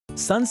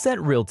Sunset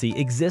Realty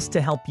exists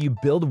to help you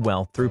build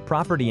wealth through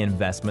property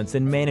investments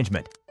and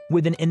management.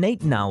 With an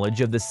innate knowledge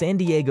of the San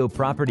Diego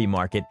property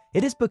market,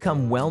 it has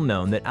become well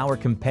known that our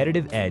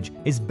competitive edge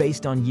is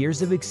based on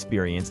years of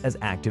experience as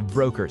active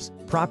brokers,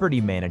 property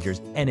managers,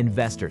 and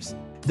investors.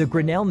 The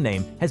Grinnell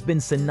name has been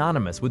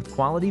synonymous with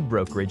quality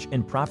brokerage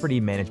and property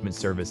management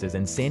services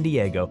in San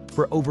Diego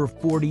for over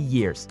 40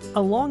 years.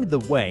 Along the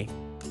way,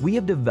 we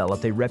have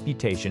developed a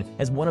reputation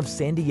as one of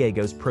San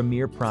Diego's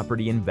premier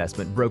property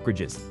investment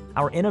brokerages.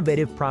 Our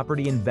innovative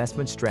property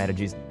investment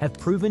strategies have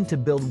proven to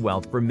build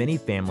wealth for many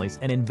families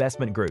and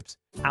investment groups.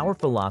 Our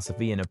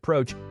philosophy and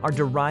approach are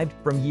derived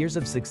from years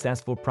of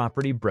successful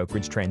property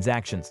brokerage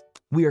transactions.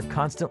 We are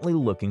constantly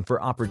looking for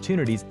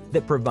opportunities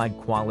that provide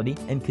quality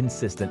and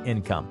consistent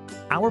income.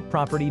 Our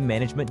property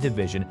management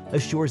division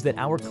assures that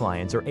our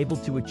clients are able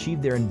to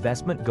achieve their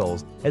investment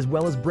goals as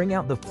well as bring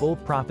out the full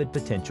profit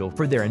potential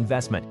for their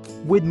investment.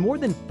 With more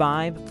than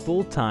 5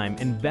 full-time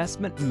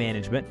investment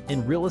management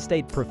and real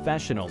estate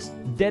professionals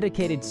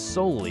dedicated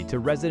solely to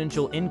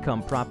residential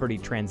income property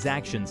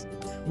transactions,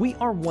 we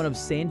are one of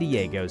San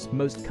Diego's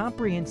most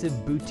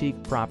comprehensive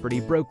boutique property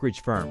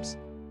brokerage firms.